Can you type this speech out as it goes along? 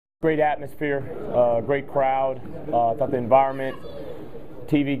Great atmosphere, great crowd. I thought the environment,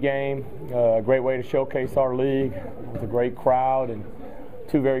 TV game, great way to showcase our league with a great crowd and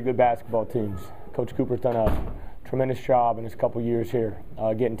two very good basketball teams. Coach Cooper's done a tremendous job in his couple years here,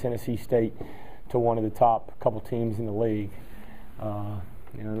 getting Tennessee State to one of the top couple teams in the league.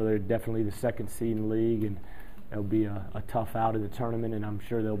 They're definitely the second seed in the league, and it'll be a tough out of the tournament, and I'm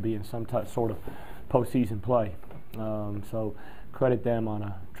sure they'll be in some sort of postseason play. So credit them on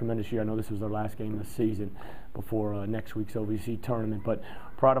a tremendous year. I know this was their last game of the season before next week's OVC tournament, but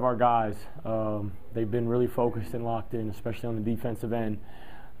proud of our guys. They've been really focused and locked in, especially on the defensive end.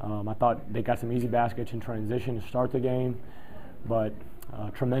 I thought they got some easy baskets in transition to start the game, but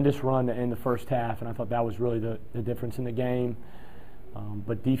tremendous run to end the first half, and I thought that was really the difference in the game.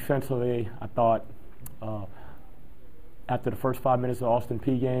 But defensively, I thought after the first 5 minutes of the Austin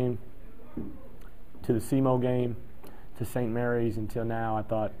P game to the SEMO game to St. Mary's until now, I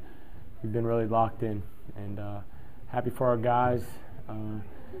thought we've been really locked in, and happy for our guys. And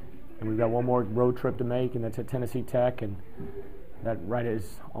we've got one more road trip to make, and that's at Tennessee Tech, and that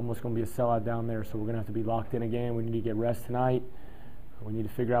is almost going to be a sellout down there, so we're going to have to be locked in again. We need to get rest tonight. We need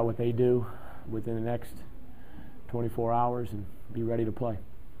to figure out what they do within the next 24 hours and be ready to play.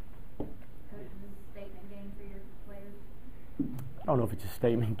 Coach, is this a statement game for your players? I don't know if it's a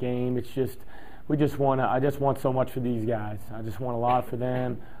statement game. It's just I just want so much for these guys. I just want a lot for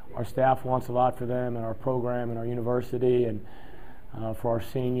them. Our staff wants a lot for them, and our program and our university, and for our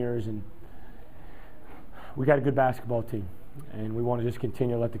seniors. And we got a good basketball team, and we want to just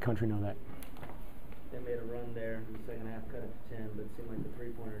continue to let the country know that. They made a run there in the second half, cut it to 10, but it seemed like the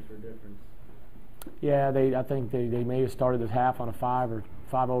three-pointers were different. Yeah, I think they may have started the half on a 5 or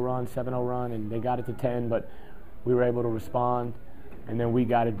 5-0 run, 7-0 run, and they got it to 10, but we were able to respond. And then we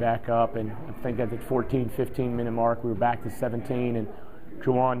got it back up, and I think at the 14, 15-minute mark, we were back to 17, and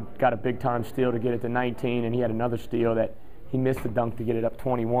Juwan got a big-time steal to get it to 19, and he had another steal that he missed the dunk to get it up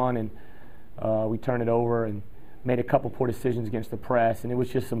 21, and we turned it over and made a couple poor decisions against the press, and it was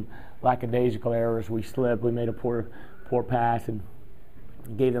just some lackadaisical errors. We slipped, we made a poor pass, and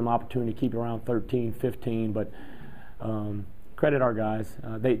gave them opportunity to keep it around 13, 15, but credit our guys.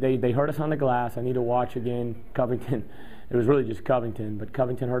 They hurt us on the glass. I need to watch again Covington. It was really just Covington, but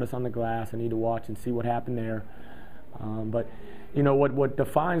Covington hurt us on the glass. I need to watch and see what happened there. But you know what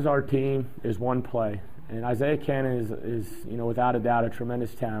defines our team is one play, and Isaiah Cannon is without a doubt a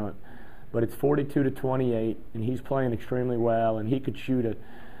tremendous talent. But it's 42-28, and he's playing extremely well, and he could shoot a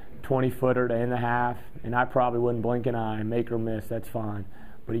 20-footer to end the half, and I probably wouldn't blink an eye, make or miss, that's fine.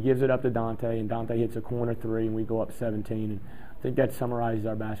 But he gives it up to Dante, and Dante hits a corner three, and we go up 17. And I think that summarizes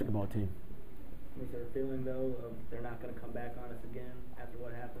our basketball team. Was there a feeling, though, of they're not going to come back on us again after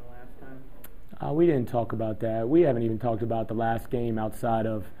what happened last time? We didn't talk about that. We haven't even talked about the last game outside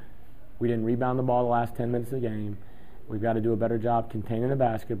of we didn't rebound the ball the last 10 minutes of the game. We've got to do a better job containing the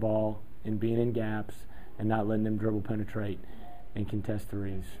basketball and being in gaps and not letting them dribble penetrate and contest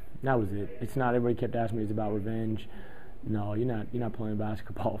threes. That was it. It's not, everybody kept asking me, it's about revenge. No, you're not playing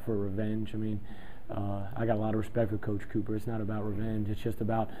basketball for revenge. I mean, I got a lot of respect for Coach Cooper. It's not about revenge. It's just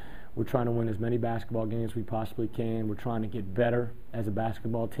about we're trying to win as many basketball games as we possibly can. We're trying to get better as a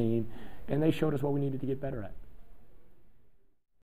basketball team, and they showed us what we needed to get better at.